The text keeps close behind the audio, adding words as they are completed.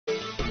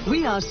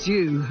We asked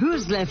you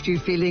who's left you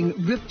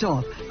feeling ripped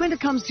off when it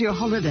comes to your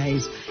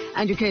holidays,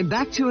 and you came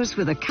back to us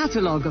with a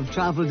catalogue of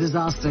travel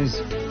disasters.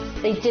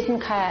 They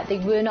didn't care, they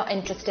were not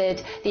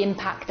interested, the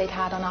impact they'd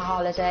had on our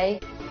holiday.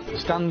 The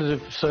standard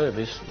of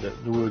service that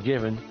we were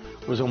given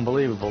was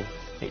unbelievable.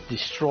 It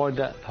destroyed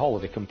that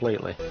holiday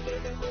completely.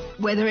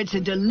 Whether it's a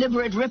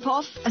deliberate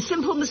rip-off, a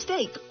simple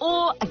mistake,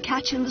 or a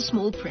catch in the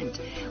small print,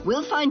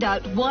 we'll find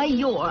out why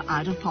you're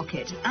out of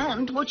pocket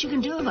and what you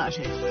can do about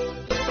it.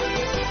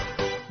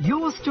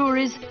 Your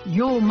stories,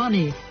 your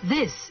money.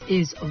 This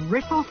is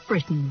Rip Off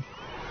Britain.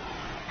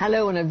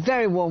 Hello and a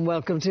very warm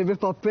welcome to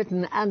Rip Off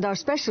Britain and our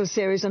special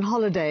series on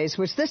holidays,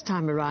 which this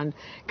time around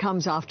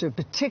comes after a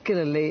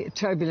particularly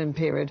turbulent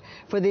period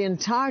for the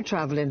entire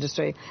travel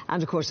industry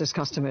and, of course, its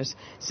customers.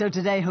 So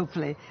today,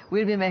 hopefully,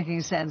 we'll be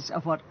making sense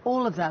of what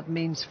all of that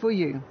means for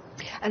you.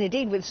 And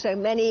indeed, with so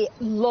many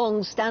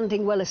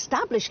long-standing,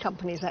 well-established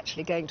companies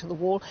actually going to the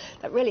wall,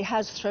 that really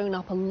has thrown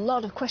up a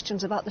lot of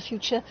questions about the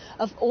future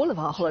of all of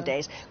our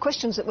holidays,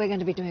 questions that we're going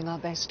to be doing our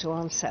best to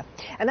answer.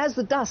 And as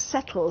the dust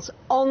settles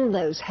on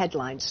those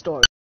headline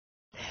stories,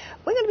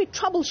 we're going to be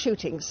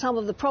troubleshooting some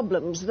of the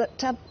problems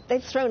that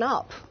they've thrown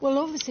up. Well,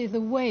 obviously, the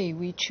way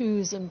we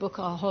choose and book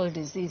our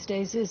holidays these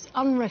days is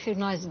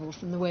unrecognisable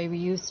from the way we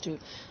used to.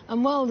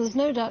 And while there's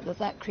no doubt that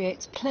that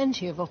creates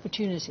plenty of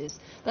opportunities,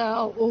 there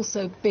are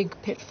also big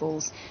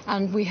pitfalls.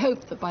 And we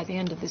hope that by the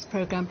end of this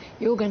programme,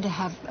 you're going to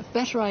have a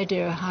better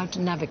idea of how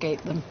to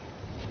navigate them.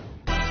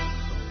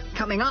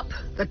 Coming up,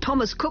 the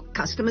Thomas Cook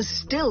customers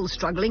still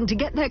struggling to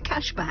get their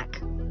cash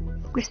back.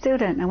 We still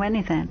don't know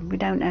anything. We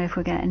don't know if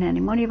we're getting any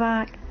money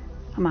back.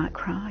 I might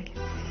cry.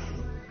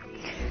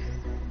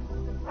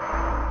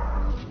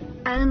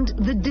 And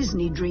the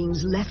Disney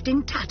dreams left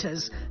in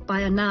tatters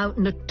by a now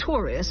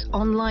notorious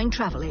online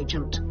travel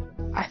agent.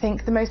 I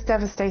think the most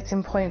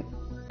devastating point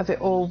of it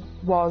all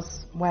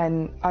was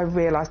when I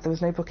realised there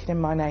was no booking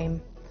in my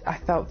name. I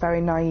felt very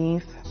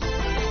naive.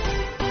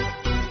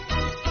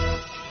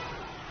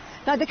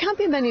 Now, there can't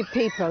be many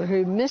people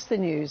who miss the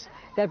news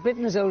that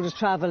Britain's oldest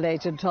travel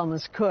agent,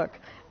 Thomas Cook,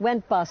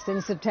 went bust in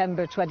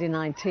September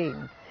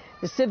 2019.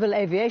 The Civil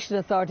Aviation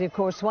Authority, of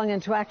course, swung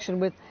into action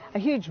with a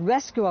huge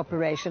rescue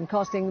operation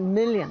costing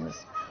millions.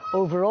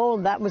 Overall,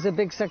 that was a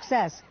big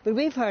success. But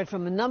we've heard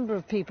from a number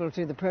of people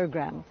through the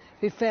programme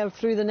who fell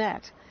through the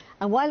net.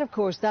 And while, of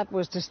course, that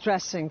was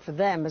distressing for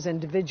them as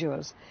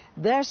individuals,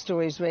 their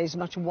stories raise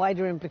much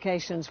wider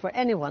implications for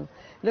anyone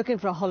looking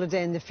for a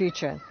holiday in the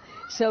future.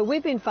 So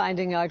we've been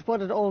finding out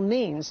what it all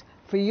means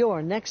for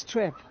your next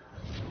trip.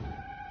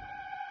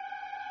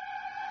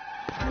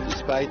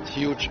 Despite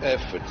huge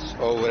efforts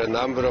over a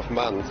number of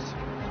months,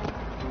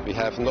 we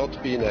have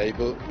not been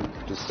able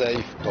to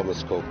save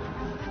Thomas Cook.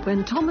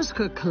 When Thomas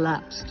Cook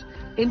collapsed,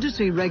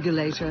 industry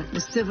regulator, the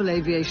Civil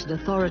Aviation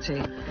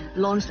Authority,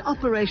 launched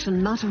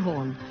Operation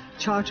Matterhorn,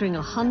 chartering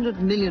 £100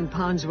 million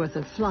worth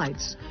of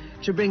flights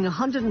to bring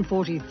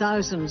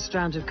 140,000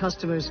 stranded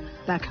customers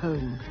back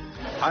home.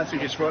 I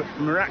think it's worked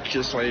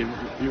miraculously.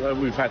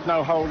 We've had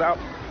no hold-up,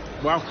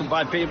 welcomed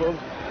by people,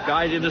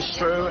 guided us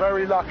through.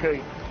 Very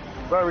lucky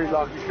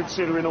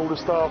considering all the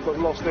staff that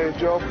lost their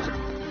jobs.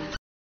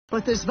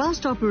 But this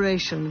vast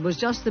operation was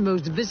just the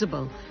most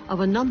visible of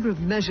a number of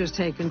measures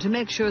taken to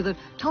make sure that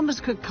Thomas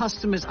Cook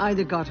customers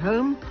either got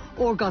home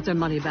or got their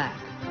money back.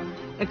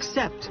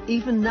 Except,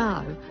 even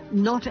now,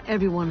 not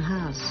everyone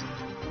has.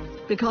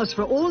 Because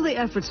for all the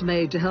efforts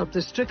made to help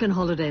the stricken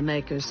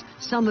holidaymakers,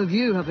 some of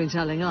you have been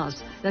telling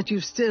us that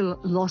you've still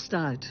lost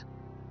out.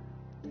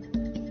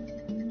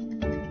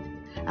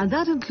 And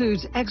that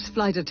includes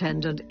ex-flight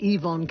attendant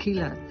Yvonne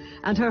Keeler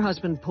and her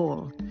husband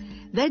Paul.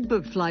 They'd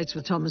booked flights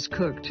with Thomas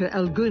Cook to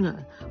El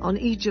Gouna on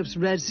Egypt's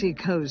Red Sea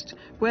coast,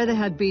 where they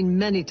had been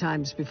many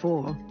times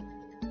before.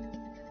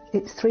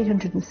 It's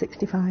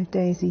 365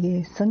 days a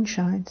year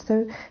sunshine,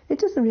 so it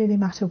doesn't really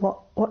matter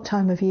what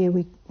time of year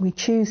we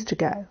choose to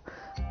go.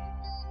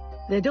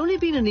 They'd only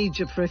been in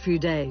Egypt for a few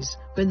days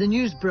when the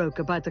news broke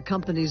about the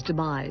company's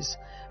demise,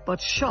 but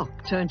shock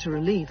turned to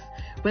relief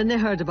when they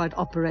heard about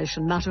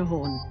Operation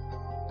Matterhorn.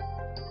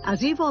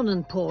 As Yvonne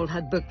and Paul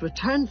had booked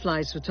return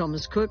flights with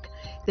Thomas Cook,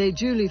 they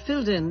duly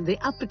filled in the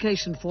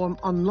application form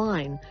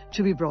online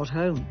to be brought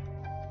home.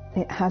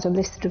 It had a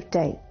list of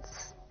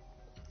dates,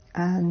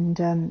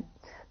 and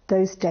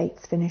those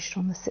dates finished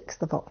on the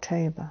 6th of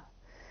October,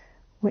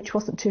 which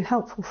wasn't too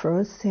helpful for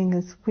us, seeing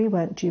as we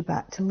weren't due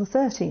back till the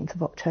 13th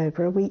of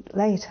October, a week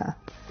later.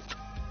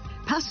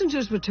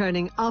 Passengers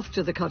returning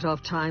after the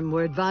cut-off time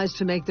were advised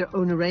to make their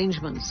own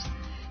arrangements,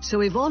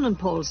 so Yvonne and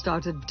Paul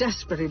started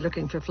desperately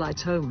looking for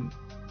flights home.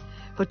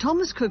 But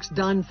Thomas Cook's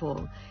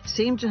downfall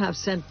seemed to have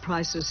sent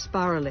prices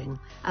spiralling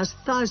as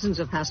thousands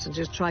of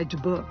passengers tried to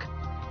book.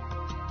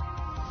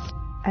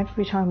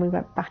 Every time we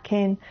went back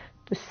in,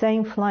 the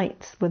same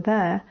flights were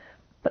there,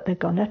 but they'd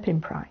gone up in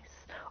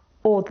price,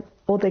 or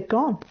they'd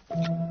gone.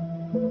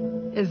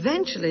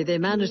 Eventually, they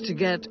managed to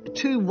get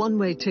 2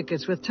 one-way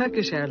tickets with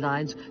Turkish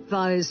Airlines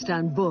via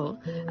Istanbul,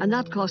 and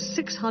that cost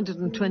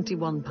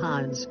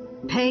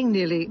 £621, paying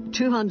nearly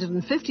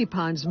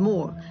 £250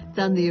 more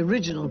than the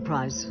original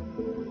price.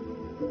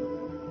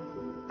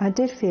 I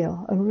did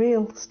feel a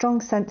real strong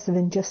sense of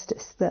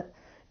injustice that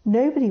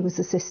nobody was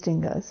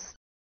assisting us.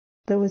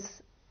 There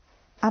was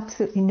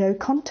absolutely no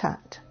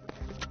contact.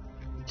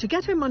 To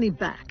get her money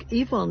back,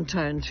 Yvonne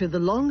turned to the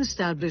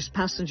long-established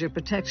passenger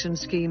protection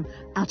scheme,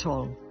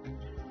 ATOL.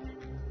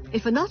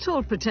 If an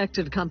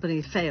ATOL-protected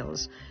company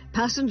fails,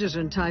 passengers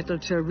are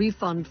entitled to a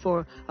refund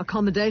for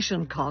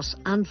accommodation costs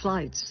and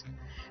flights.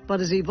 But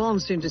as Yvonne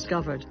soon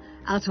discovered,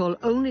 ATOL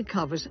only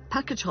covers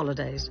package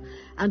holidays,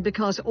 and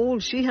because all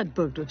she had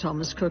booked with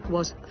Thomas Cook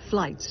was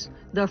flights,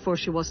 therefore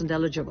she wasn't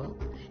eligible.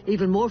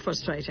 Even more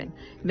frustrating,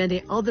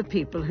 many other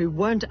people who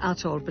weren't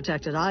ATOL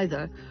protected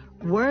either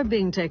were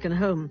being taken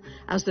home,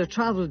 as their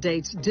travel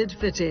dates did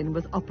fit in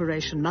with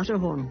Operation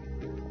Matterhorn.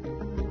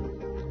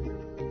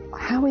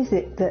 How is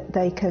it that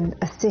they can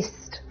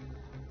assist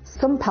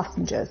some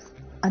passengers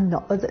and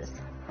not others?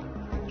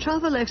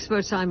 Travel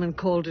expert Simon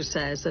Calder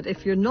says that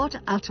if you're not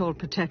ATOL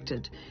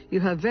protected, you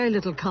have very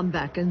little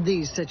comeback in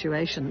these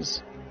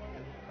situations.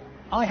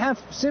 I have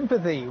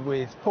sympathy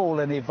with Paul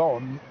and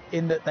Yvonne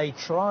in that they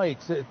tried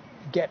to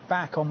get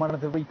back on one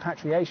of the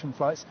repatriation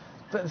flights,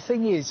 but the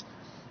thing is,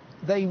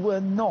 they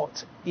were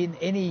not in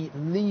any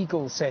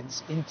legal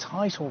sense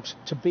entitled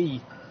to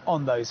be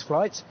on those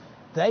flights.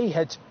 They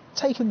had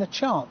taken the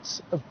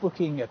chance of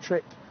booking a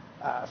trip,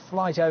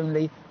 flight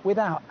only,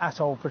 without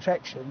ATOL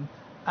protection,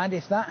 and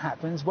if that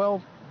happens,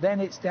 well, then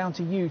it's down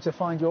to you to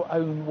find your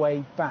own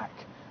way back.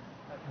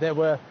 There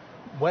were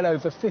well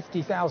over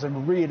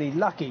 50,000 really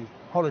lucky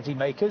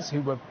holidaymakers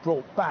who were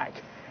brought back,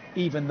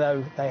 even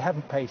though they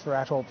hadn't paid for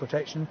ATOL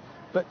protection.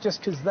 But just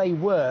because they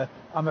were,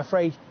 I'm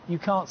afraid you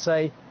can't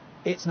say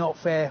it's not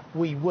fair,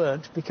 we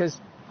weren't,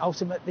 because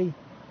ultimately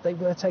they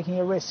were taking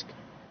a risk.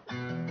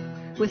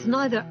 With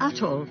neither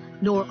ATOL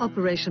nor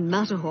Operation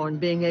Matterhorn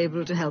being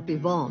able to help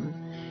Yvonne,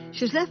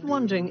 she's left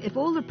wondering if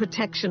all the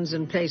protections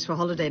in place for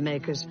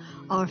holidaymakers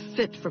are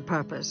fit for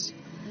purpose.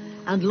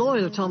 And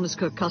loyal Thomas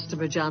Cook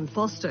customer Jan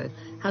Foster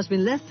has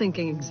been left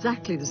thinking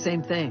exactly the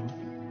same thing.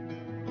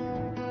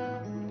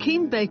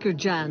 Keen baker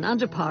Jan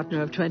and a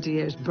partner of 20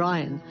 years,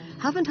 Brian,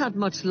 haven't had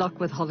much luck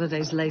with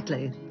holidays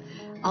lately.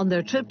 On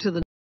their trip to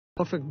the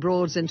Norfolk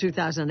Broads in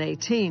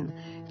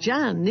 2018,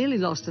 Jan nearly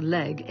lost a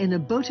leg in a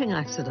boating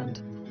accident.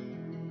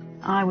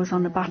 I was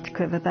on the Baltic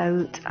River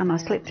boat and I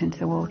slipped into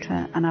the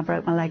water and I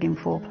broke my leg in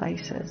 4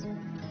 places.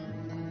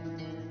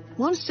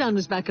 Once Jan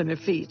was back on her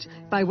feet,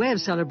 by way of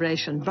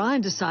celebration,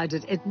 Brian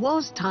decided it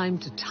was time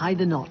to tie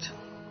the knot.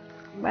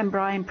 When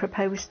Brian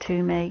proposed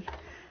to me,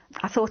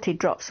 I thought he'd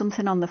dropped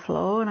something on the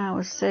floor, and I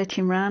was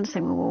searching round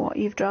saying, well, what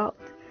you've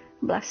dropped?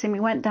 Bless him, he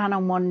went down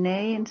on one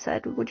knee and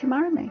said, would you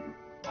marry me?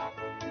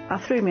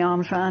 I threw my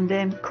arms around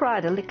him,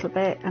 cried a little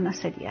bit, and I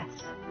said yes.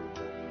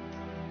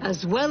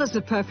 As well as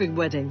a perfect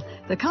wedding,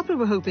 the couple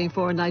were hoping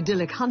for an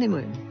idyllic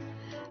honeymoon.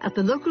 At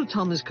the local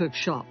Thomas Cook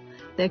shop,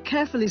 they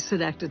carefully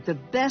selected the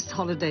best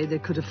holiday they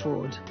could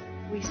afford.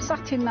 We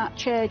sat in that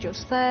chair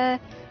just there,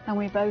 and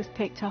we both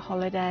picked a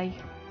holiday.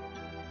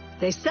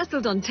 They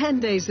settled on 10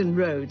 days in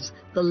Rhodes,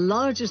 the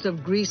largest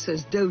of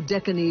Greece's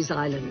Dodecanese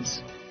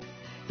islands.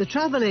 The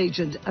travel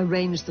agent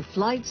arranged the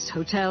flights,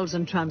 hotels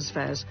and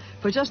transfers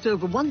for just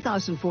over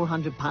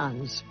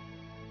 £1,400.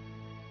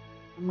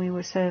 We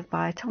were served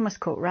by a Thomas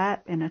Cook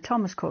rep in a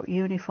Thomas Cook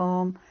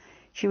uniform.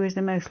 She was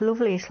the most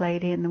loveliest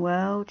lady in the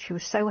world. She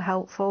was so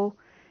helpful.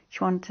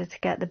 She wanted to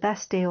get the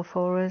best deal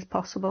for us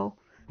possible.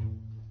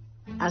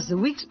 As the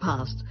weeks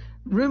passed,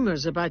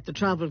 rumours about the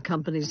travel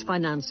company's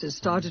finances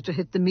started to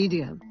hit the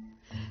media.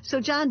 So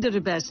Jan did her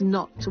best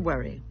not to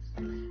worry.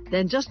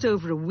 Then just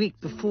over a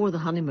week before the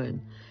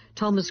honeymoon,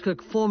 Thomas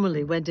Cook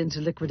formally went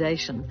into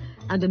liquidation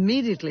and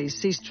immediately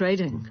ceased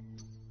trading.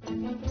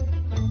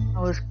 I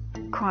was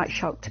quite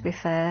shocked, to be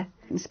fair,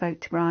 and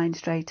spoke to Brian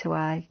straight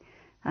away.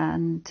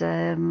 And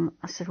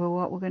I said, well,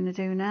 what we're going to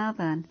do now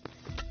then?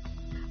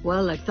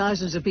 Well, like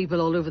thousands of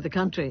people all over the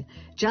country,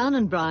 Jan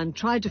and Brian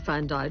tried to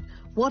find out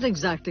what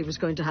exactly was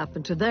going to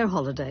happen to their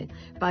holiday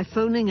by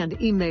phoning and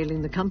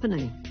emailing the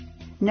company.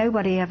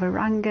 Nobody ever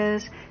rang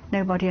us,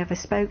 nobody ever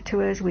spoke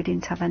to us, we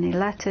didn't have any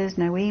letters,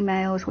 no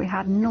emails, we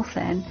had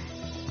nothing.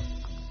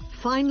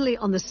 Finally,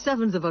 on the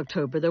 7th of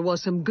October, there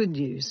was some good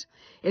news.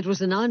 It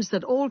was announced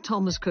that all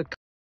Thomas Cook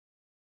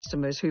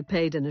customers who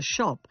paid in a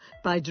shop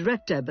by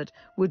direct debit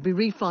would be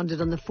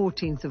refunded on the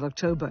 14th of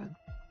October.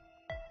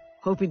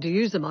 Hoping to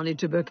use the money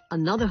to book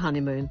another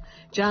honeymoon,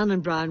 Jan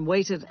and Brian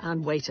waited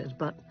and waited,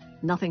 but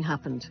nothing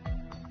happened.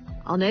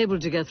 Unable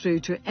to get through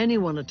to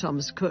anyone at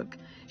Thomas Cook,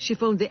 she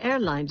phoned the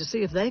airline to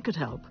see if they could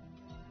help.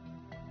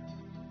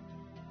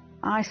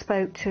 I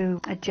spoke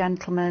to a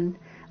gentleman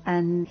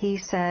and he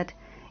said,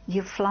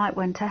 your flight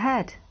went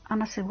ahead.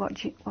 And I said, what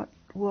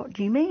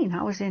do you mean?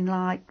 I was in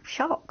like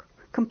shock,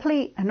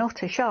 complete and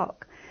utter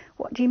shock.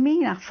 What do you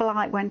mean our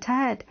flight went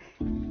ahead?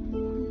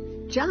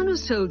 Jan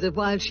was told that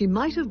while she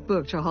might have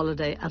booked her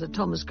holiday at a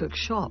Thomas Cook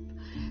shop,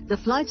 the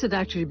flights had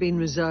actually been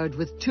reserved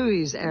with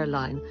TUI's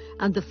airline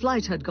and the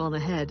flight had gone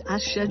ahead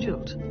as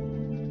scheduled.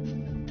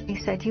 He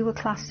said, you were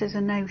classed as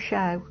a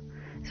no-show,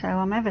 so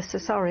I'm ever so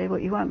sorry,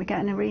 but you won't be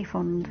getting a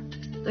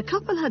refund. The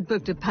couple had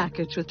booked a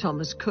package with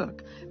Thomas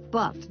Cook,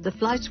 but the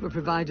flights were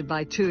provided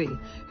by TUI,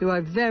 who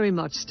are very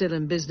much still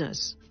in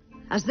business.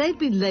 As they'd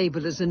been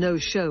labelled as a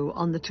no-show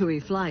on the TUI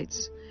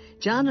flights,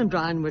 Jan and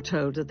Brian were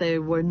told that they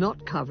were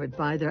not covered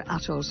by their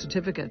atoll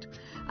certificate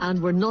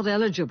and were not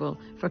eligible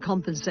for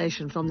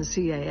compensation from the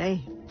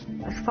CAA.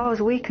 As far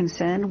as we're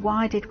concerned,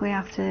 why did we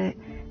have to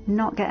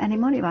not get any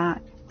money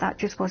back? That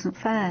just wasn't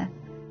fair.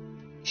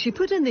 She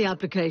put in the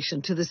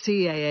application to the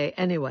CAA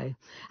anyway,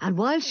 and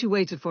while she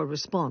waited for a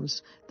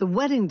response, the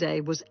wedding day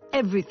was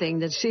everything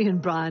that she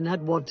and Brian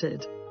had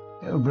wanted.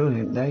 It was a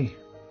brilliant day.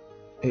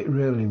 It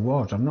really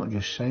was. I'm not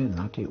just saying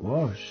that, it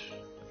was.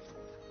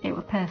 It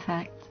was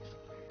perfect.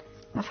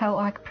 I felt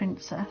like a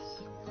princess.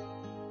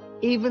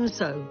 Even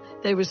so,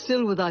 they were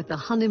still without the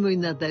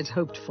honeymoon that they'd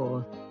hoped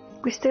for.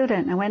 We still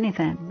don't know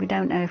anything. We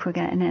don't know if we're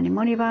getting any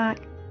money back.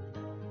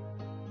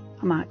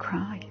 I might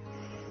cry.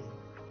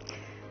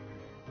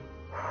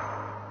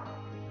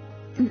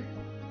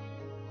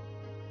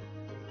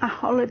 Our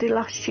holiday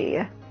last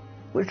year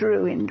was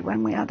ruined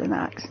when we had an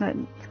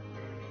accident.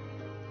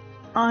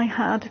 I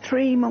had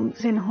 3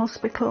 months in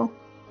hospital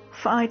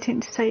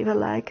fighting to save a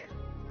leg.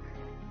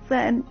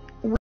 Then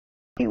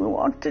we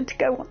wanted to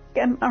go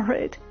get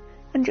married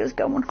and just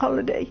go on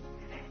holiday,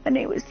 and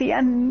it was the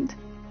end,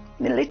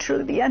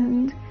 literally the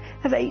end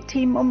of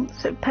 18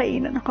 months of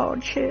pain and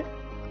hardship.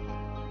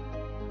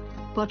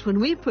 But when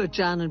we put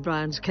Jan and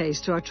Brian's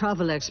case to our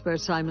travel expert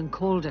Simon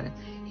Calder,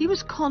 he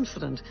was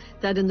confident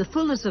that in the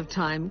fullness of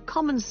time,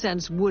 common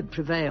sense would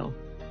prevail.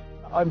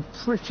 I'm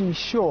pretty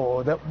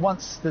sure that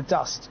once the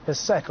dust has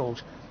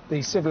settled,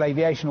 the Civil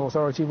Aviation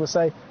Authority will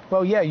say,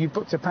 well, yeah, you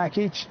booked a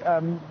package,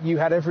 you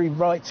had every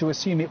right to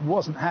assume it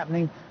wasn't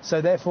happening, so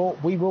therefore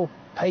we will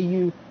pay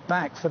you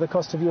back for the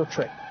cost of your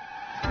trip.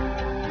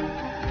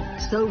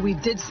 So we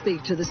did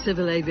speak to the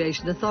Civil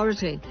Aviation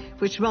Authority,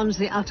 which runs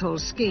the atoll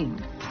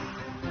scheme.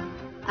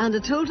 And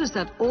it told us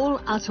that all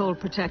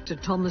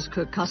atoll-protected Thomas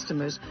Cook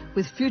customers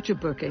with future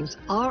bookings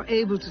are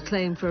able to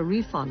claim for a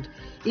refund,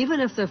 even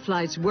if their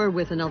flights were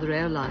with another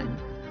airline.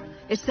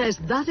 It says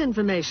that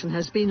information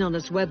has been on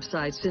its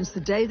website since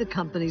the day the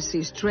company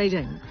ceased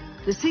trading.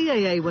 The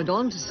CAA went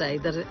on to say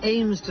that it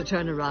aims to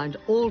turn around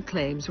all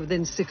claims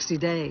within 60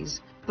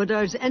 days, but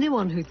urged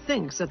anyone who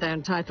thinks that they're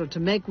entitled to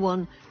make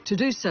one to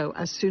do so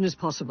as soon as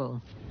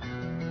possible.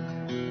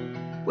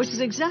 Which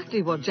is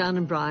exactly what Jan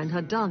and Brian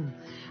had done.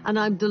 And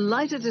I'm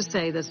delighted to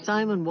say that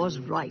Simon was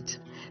right,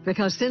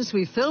 because since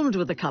we filmed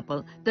with the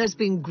couple, there's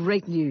been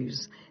great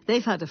news.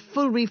 They've had a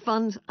full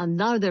refund, and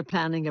now they're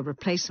planning a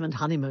replacement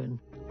honeymoon.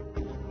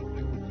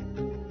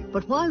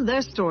 But while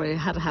their story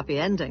had a happy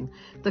ending,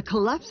 the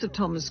collapse of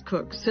Thomas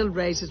Cook still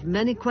raises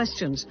many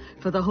questions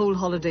for the whole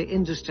holiday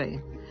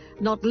industry,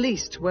 not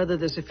least whether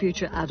there's a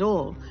future at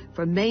all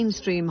for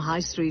mainstream high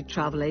street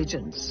travel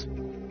agents.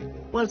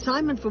 Well,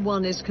 Simon, for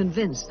one, is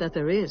convinced that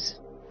there is.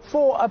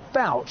 For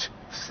about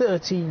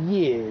 30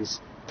 years,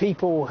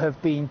 people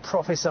have been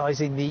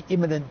prophesying the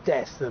imminent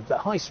death of the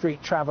high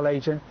street travel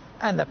agent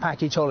and the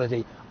package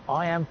holiday.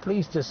 I am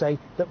pleased to say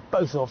that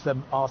both of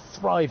them are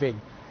thriving.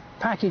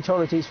 Package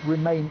holidays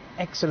remain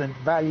excellent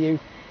value,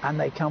 and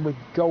they come with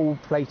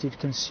gold-plated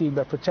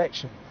consumer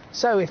protection.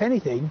 So, if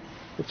anything,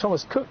 the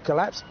Thomas Cook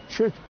collapse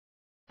should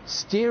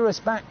steer us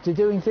back to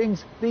doing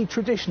things the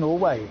traditional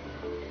way.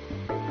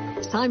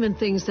 Simon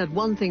thinks that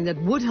one thing that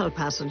would help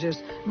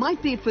passengers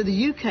might be for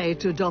the UK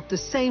to adopt the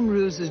same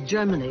rules as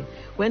Germany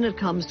when it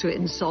comes to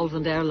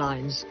insolvent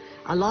airlines,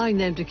 allowing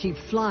them to keep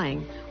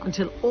flying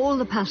until all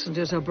the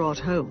passengers are brought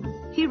home.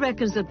 He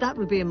reckons that that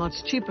would be a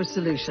much cheaper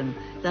solution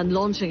than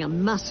launching a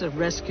massive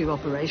rescue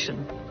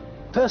operation.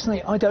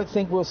 Personally, I don't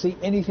think we'll see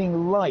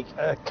anything like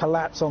a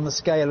collapse on the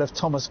scale of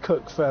Thomas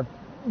Cook for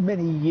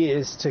many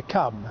years to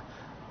come.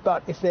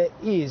 But if there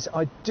is,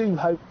 I do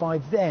hope by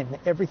then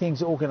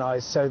everything's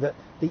organised so that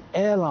the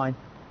airline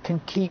can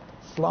keep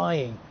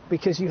flying,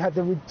 because you had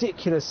the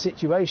ridiculous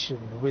situation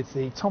with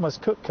the Thomas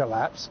Cook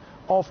collapse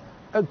of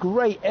a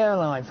great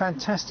airline,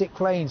 fantastic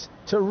planes,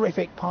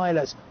 terrific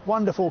pilots,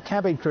 wonderful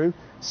cabin crew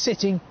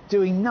sitting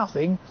doing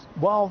nothing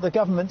while the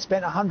government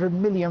spent £100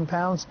 million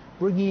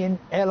bringing in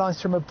airlines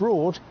from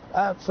abroad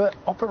for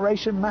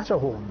Operation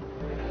Matterhorn.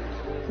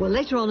 Well,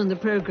 later on in the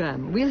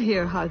programme, we'll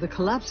hear how the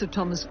collapse of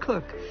Thomas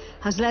Cook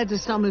has led to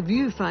some of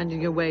you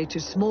finding your way to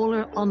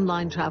smaller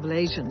online travel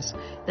agents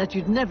that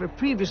you'd never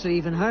previously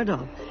even heard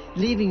of,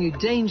 leaving you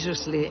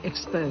dangerously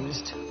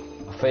exposed.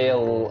 I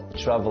feel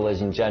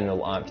travellers in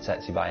general aren't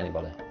protected by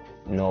anybody.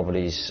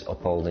 Nobody's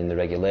upholding the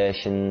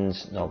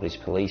regulations, nobody's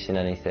policing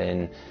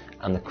anything,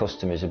 and the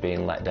customers are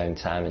being let down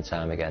time and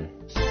time again.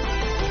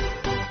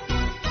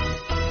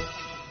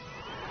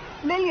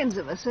 Millions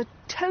of us are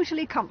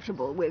totally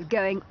comfortable with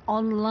going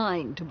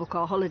online to book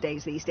our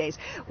holidays these days,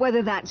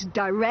 whether that's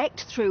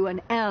direct through an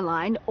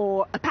airline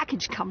or a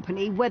package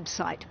company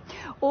website,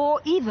 or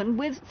even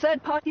with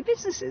third-party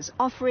businesses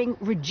offering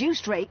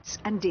reduced rates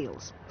and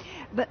deals.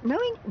 But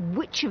knowing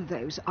which of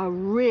those are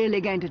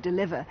really going to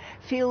deliver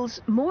feels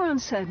more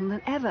uncertain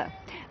than ever,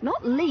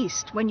 not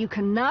least when you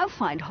can now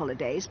find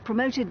holidays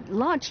promoted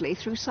largely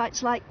through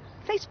sites like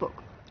Facebook.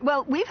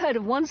 Well, we've heard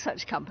of one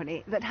such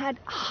company that had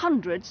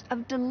hundreds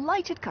of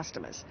delighted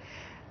customers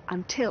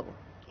until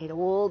it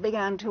all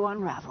began to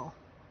unravel.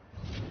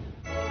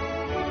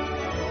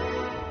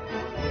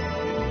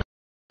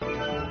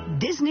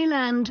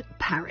 Disneyland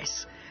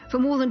Paris. For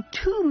more than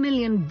 2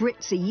 million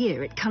Brits a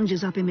year, it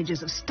conjures up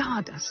images of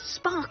stardust,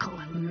 sparkle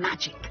and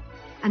magic.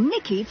 And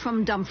Nikki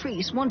from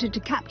Dumfries wanted to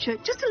capture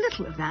just a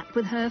little of that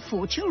with her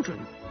 4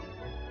 children.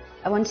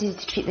 I wanted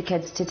to treat the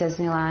kids to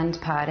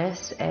Disneyland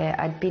Paris.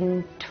 I'd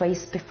been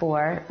twice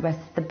before with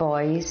the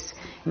boys.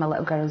 My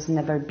little girl's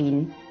never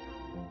been.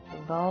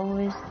 They'll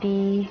always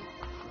be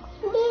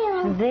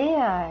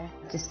there.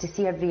 Just to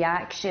see her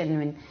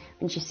reaction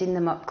when she's seen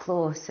them up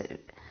close,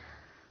 it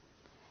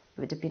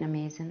would have been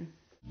amazing.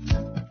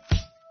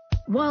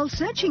 While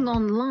searching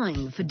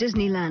online for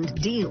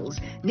Disneyland deals,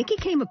 Nikki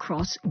came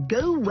across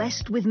Go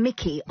West with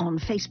Mickey on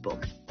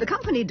Facebook. The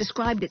company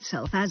described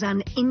itself as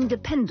an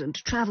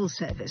independent travel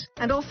service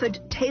and offered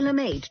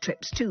tailor-made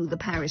trips to the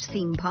Paris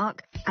theme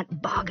park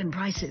at bargain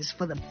prices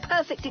for the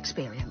perfect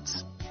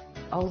experience.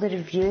 All the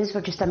reviews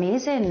were just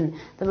amazing.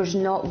 There was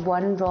not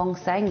one wrong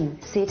thing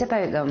said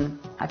about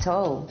them at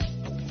all.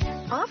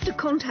 After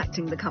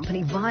contacting the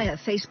company via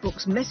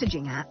Facebook's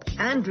messaging app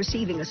and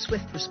receiving a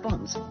swift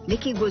response,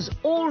 Nikki was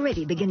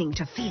already beginning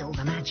to feel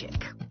the magic.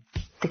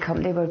 The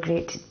company were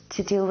great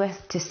to deal with,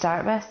 to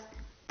start with.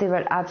 They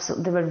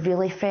were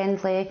really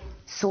friendly,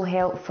 so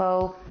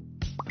helpful.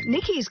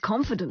 Nikki's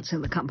confidence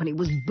in the company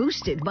was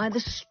boosted by the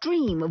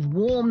stream of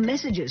warm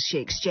messages she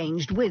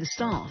exchanged with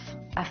staff.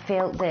 I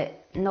felt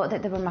that, not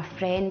that they were my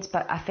friends,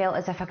 but I felt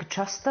as if I could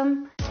trust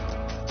them.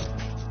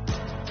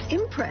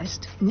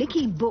 Impressed,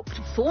 Nikki booked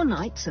 4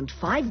 nights and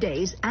 5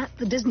 days at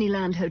the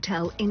Disneyland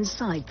Hotel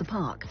inside the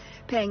park,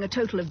 paying a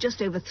total of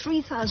just over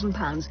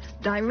 £3,000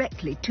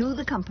 directly to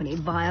the company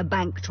via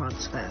bank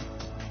transfer.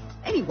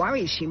 Any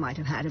worries she might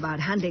have had about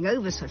handing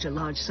over such a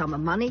large sum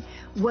of money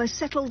were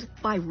settled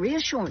by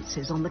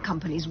reassurances on the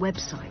company's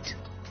website.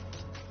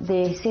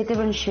 They said they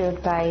were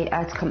insured by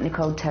a company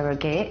called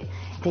Towergate.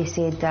 They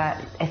said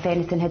that if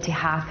anything had to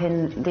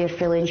happen, they're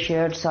fully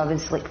insured, so I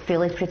was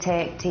fully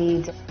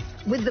protected.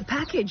 With the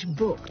package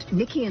booked,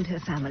 Nikki and her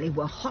family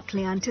were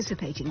hotly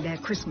anticipating their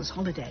Christmas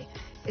holiday,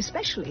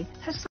 especially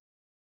her son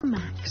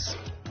Max.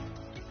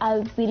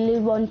 I really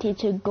wanted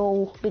to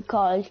go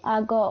because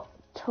I got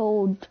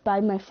told by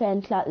my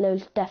friends that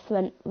there's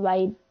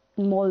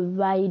more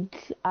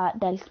rides at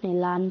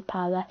Disneyland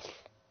Paris.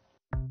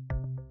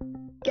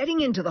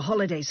 Getting into the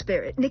holiday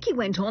spirit, Nikki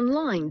went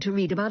online to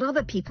read about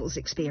other people's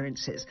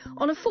experiences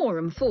on a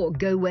forum for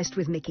Go West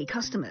with Mickey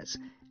customers.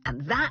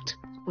 And that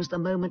was the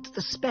moment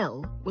the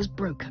spell was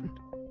broken.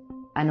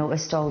 I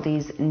noticed all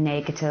these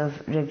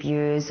negative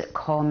reviews,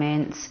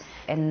 comments,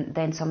 and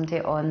then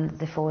somebody on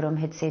the forum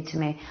had said to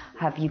me,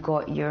 "Have you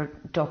got your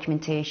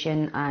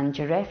documentation and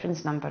your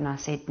reference number?" And I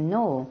said,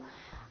 "No,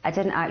 I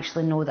didn't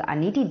actually know that I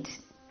needed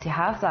to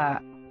have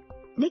that."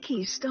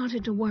 Nikki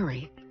started to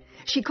worry.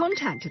 She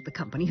contacted the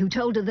company, who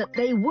told her that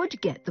they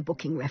would get the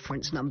booking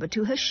reference number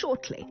to her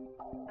shortly.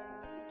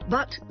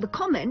 But the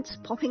comments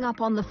popping up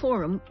on the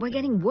forum were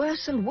getting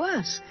worse and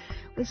worse,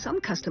 with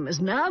some customers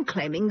now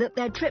claiming that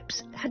their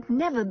trips had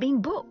never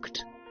been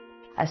booked.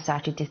 I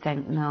started to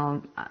think,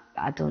 no,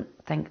 I don't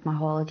think my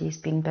holiday's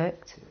been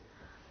booked.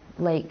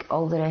 Like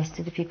all the rest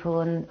of the people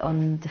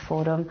on the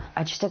forum,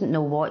 I just didn't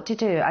know what to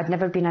do. I'd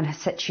never been in a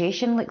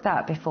situation like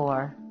that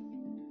before.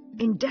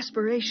 In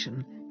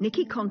desperation,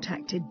 Nikki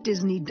contacted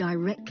Disney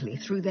directly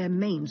through their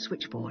main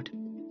switchboard.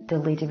 The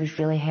lady was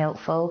really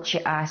helpful. She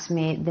asked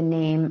me the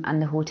name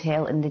and the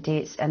hotel and the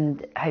dates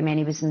and how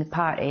many was in the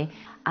party,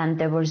 and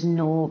there was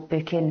no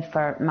booking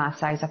for my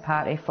size of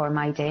party for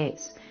my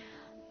dates,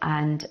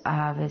 and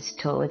I was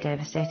totally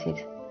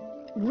devastated.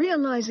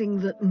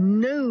 Realising that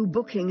no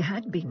booking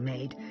had been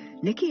made,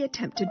 Nikki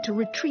attempted to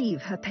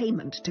retrieve her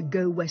payment to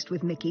Go West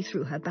with Mickey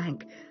through her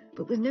bank,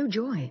 but with no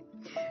joy.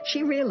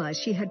 She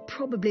realised she had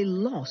probably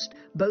lost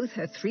both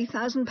her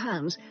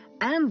 £3,000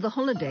 and the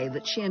holiday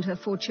that she and her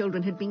 4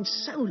 children had been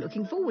so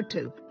looking forward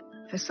to.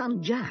 Her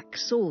son Jack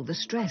saw the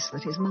stress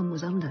that his mum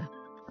was under.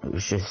 It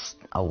was just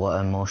a lot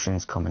of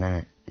emotions coming in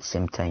at the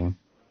same time,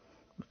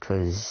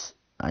 because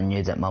I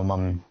knew that my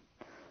mum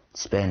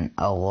spent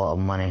a lot of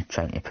money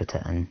trying to put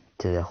it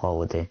into the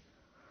holiday,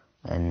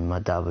 and my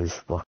dad was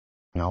working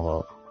a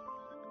lot.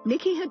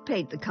 Nikki had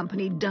paid the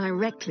company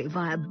directly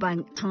via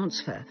bank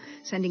transfer,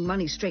 sending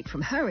money straight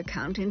from her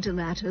account into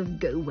that of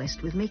Go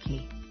West with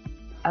Mickey.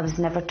 I was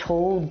never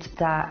told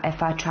that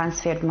if I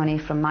transferred money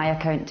from my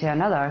account to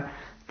another,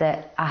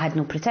 that I had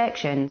no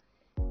protection.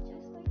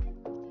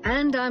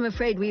 And I'm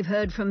afraid we've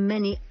heard from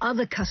many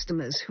other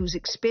customers whose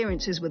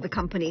experiences with the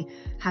company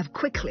have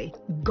quickly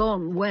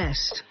gone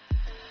west.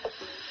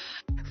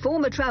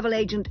 Former travel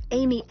agent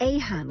Amy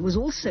Ahan was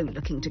also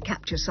looking to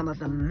capture some of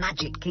the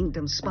Magic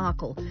Kingdom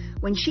sparkle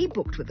when she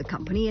booked with the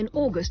company in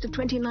August of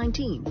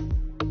 2019.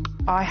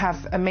 I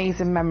have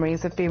amazing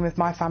memories of being with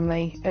my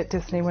family at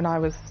Disney when I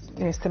was,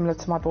 similar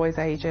to my boys'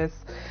 ages.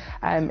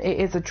 It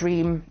is a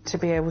dream to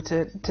be able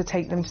to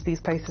take them to these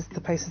places,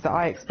 the places that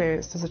I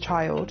experienced as a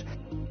child.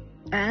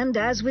 And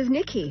as with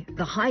Nikki,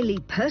 the highly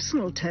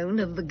personal tone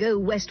of the Go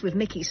West with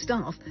Mickey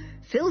staff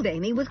filled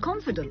Amy with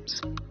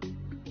confidence.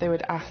 They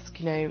would ask,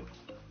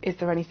 is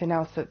there anything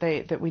else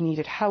that we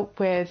needed help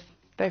with?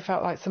 They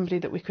felt like somebody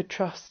that we could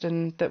trust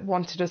and that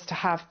wanted us to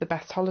have the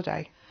best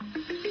holiday.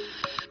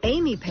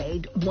 Amy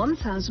paid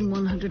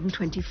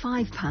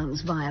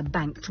 £1,125 via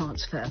bank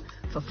transfer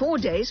for 4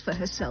 days for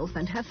herself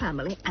and her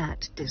family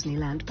at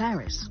Disneyland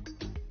Paris.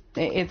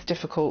 It is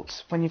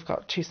difficult when you've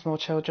got 2 small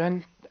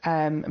children,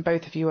 and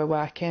both of you are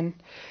working,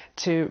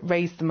 to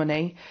raise the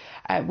money.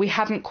 We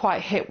hadn't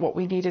quite hit what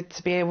we needed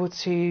to be able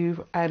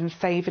to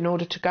save in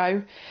order to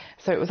go.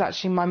 So it was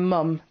actually my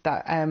mum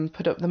that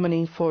put up the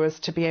money for us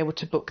to be able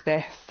to book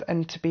this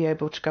and to be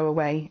able to go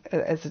away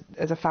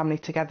as a family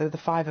together, the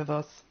 5 of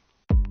us.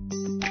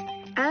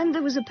 And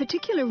there was a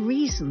particular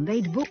reason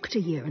they'd booked a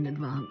year in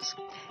advance.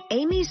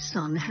 Amy's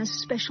son has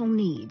special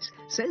needs,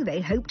 so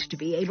they hoped to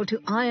be able to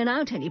iron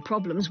out any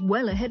problems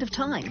well ahead of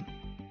time.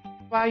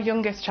 Our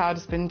youngest child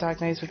has been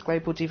diagnosed with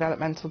global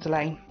developmental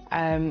delay.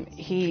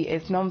 He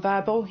is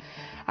non-verbal.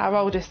 Our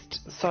oldest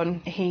son,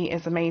 he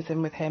is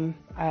amazing with him.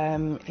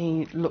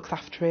 He looks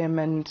after him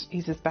and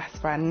he's his best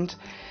friend.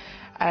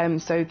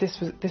 So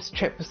this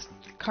trip was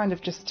kind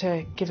of just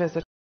to give us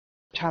a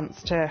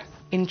chance to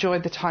enjoy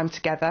the time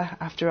together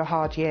after a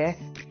hard year.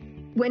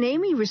 When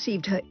Amy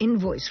received her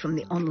invoice from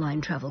the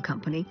online travel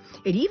company,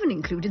 it even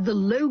included the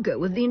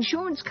logo of the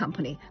insurance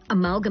company,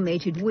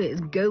 amalgamated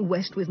with Go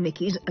West with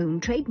Mickey's own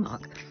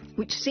trademark,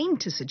 which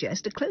seemed to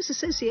suggest a close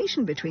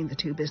association between the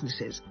 2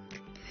 businesses.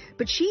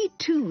 But she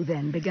too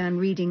then began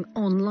reading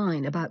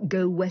online about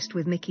Go West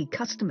with Mickey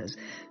customers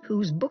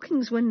whose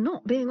bookings were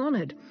not being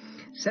honoured.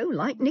 So,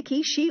 like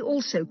Nikki, she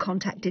also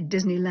contacted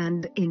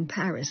Disneyland in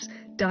Paris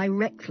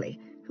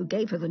directly, who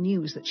gave her the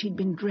news that she'd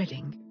been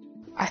dreading.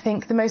 I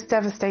think the most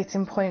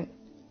devastating point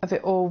of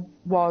it all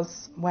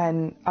was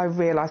when I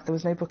realised there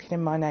was no booking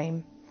in my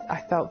name.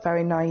 I felt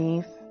very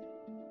naive.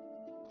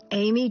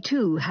 Amy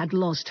too had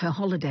lost her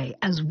holiday,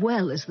 as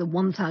well as the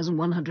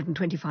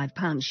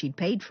 £1,125 she'd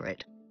paid for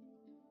it.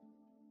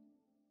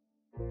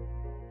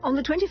 On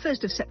the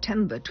 21st of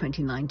September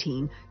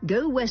 2019,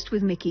 Go West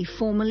with Mickey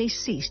formally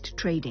ceased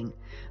trading.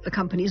 The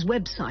company's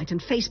website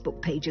and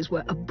Facebook pages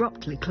were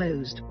abruptly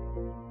closed.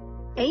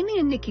 Amy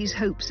and Nikki's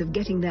hopes of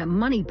getting their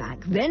money back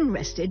then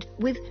rested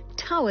with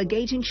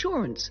Towergate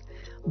Insurance.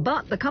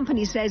 But the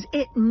company says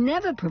it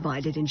never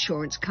provided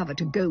insurance cover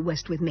to Go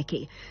West with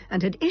Mickey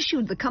and had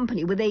issued the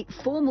company with a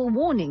formal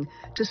warning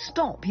to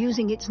stop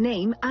using its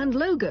name and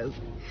logo.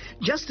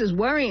 Just as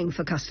worrying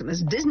for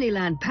customers,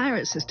 Disneyland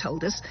Paris has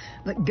told us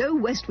that Go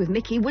West with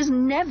Mickey was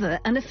never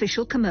an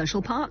official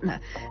commercial partner,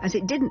 as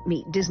it didn't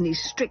meet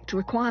Disney's strict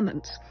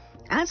requirements.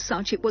 As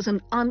such, it was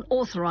an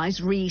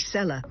unauthorized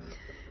reseller.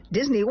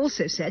 Disney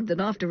also said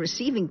that after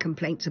receiving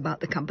complaints about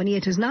the company,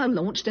 it has now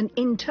launched an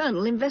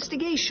internal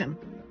investigation.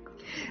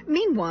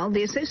 Meanwhile,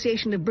 the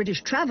Association of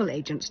British Travel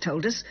Agents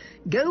told us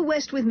Go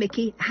West with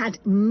Mickey had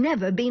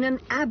never been an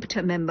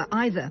ABTA member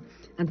either.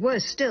 And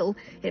worse still,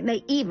 it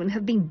may even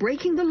have been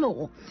breaking the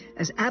law,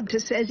 as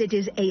ABTA says it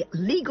is a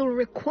legal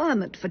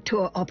requirement for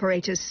tour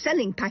operators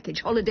selling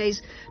package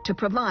holidays to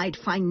provide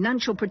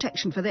financial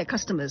protection for their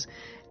customers,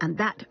 and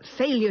that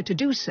failure to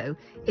do so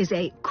is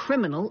a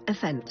criminal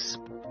offence.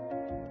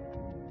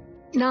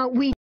 Now,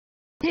 we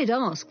did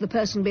ask the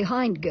person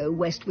behind Go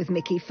West with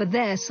Mickey for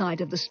their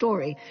side of the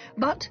story,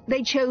 but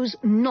they chose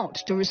not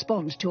to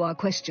respond to our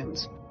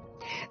questions.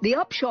 The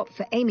upshot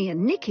for Amy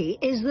and Nikki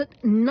is that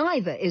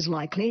neither is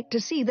likely to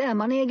see their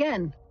money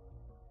again.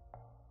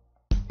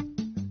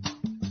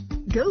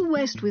 Go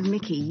West with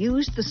Mickey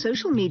used the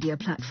social media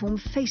platform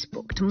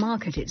Facebook to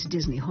market its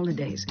Disney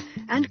holidays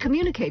and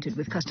communicated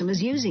with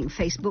customers using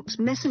Facebook's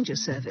Messenger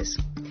service.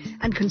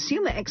 And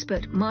consumer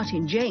expert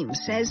Martyn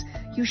says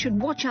you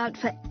should watch out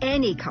for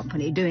any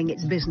company doing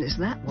its business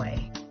that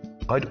way.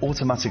 I'd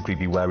automatically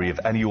be wary of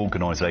any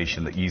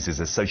organisation that uses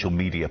a social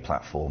media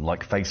platform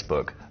like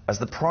Facebook as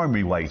the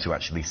primary way to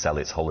actually sell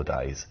its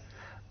holidays.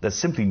 There's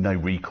simply no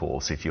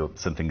recourse if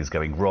something is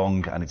going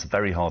wrong, and it's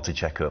very hard to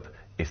check up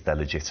if they're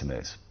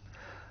legitimate.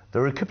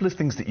 There are a couple of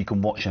things that you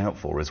can watch out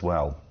for as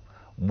well.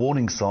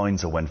 Warning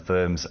signs are when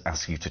firms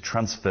ask you to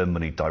transfer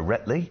money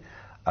directly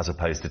as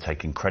opposed to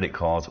taking credit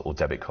card or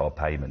debit card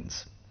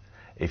payments.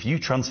 If you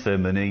transfer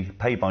money,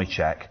 pay by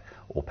cheque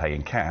or pay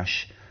in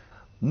cash,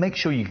 make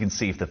sure you can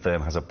see if the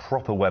firm has a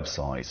proper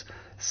website,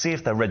 see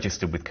if they're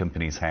registered with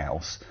Companies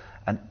House,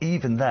 and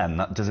even then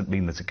that doesn't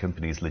mean that a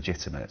company is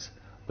legitimate.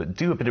 But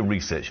do a bit of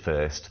research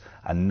first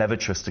and never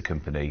trust a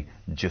company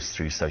just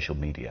through social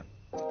media.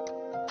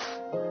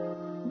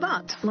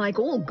 But, like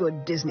all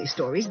good Disney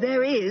stories,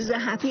 there is a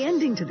happy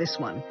ending to this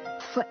one.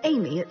 For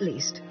Amy, at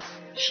least.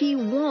 She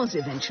was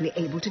eventually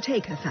able to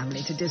take her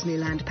family to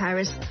Disneyland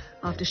Paris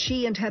after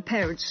she and her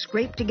parents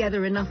scraped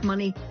together enough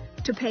money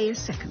to pay a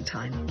second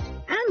time.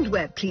 And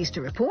we're pleased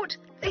to report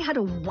they had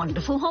a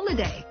wonderful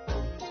holiday.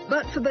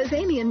 But for both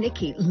Amy and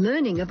Nikki,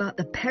 learning about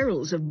the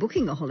perils of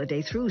booking a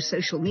holiday through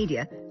social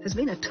media has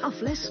been a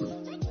tough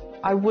lesson.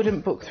 I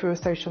wouldn't book through a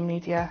social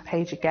media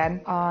page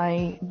again.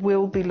 I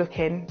will be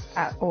looking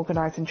at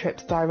organising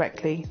trips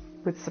directly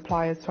with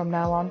suppliers from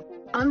now on.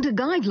 Under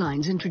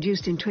guidelines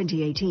introduced in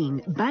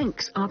 2018,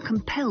 banks are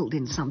compelled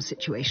in some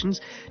situations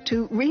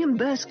to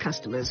reimburse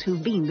customers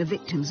who've been the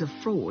victims of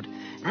fraud.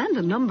 And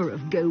a number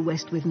of Go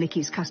West with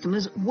Nikki's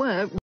customers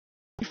were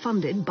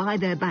funded by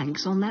their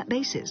banks on that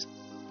basis.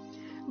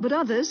 But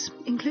others,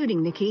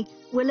 including Nikki,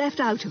 were left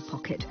out of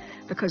pocket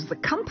because the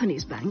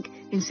company's bank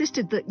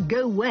insisted that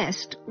Go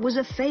West was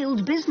a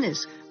failed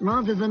business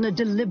rather than a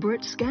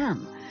deliberate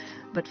scam.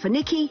 But for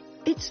Nikki,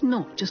 it's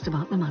not just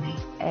about the money.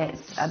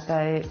 It's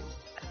about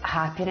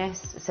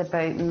happiness, it's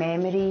about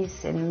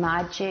memories and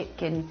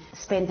magic and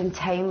spending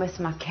time with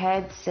my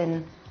kids,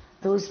 and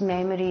those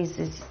memories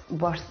is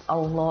worth a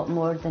lot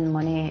more than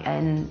money,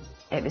 and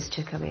it was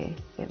took away.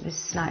 It was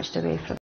snatched away from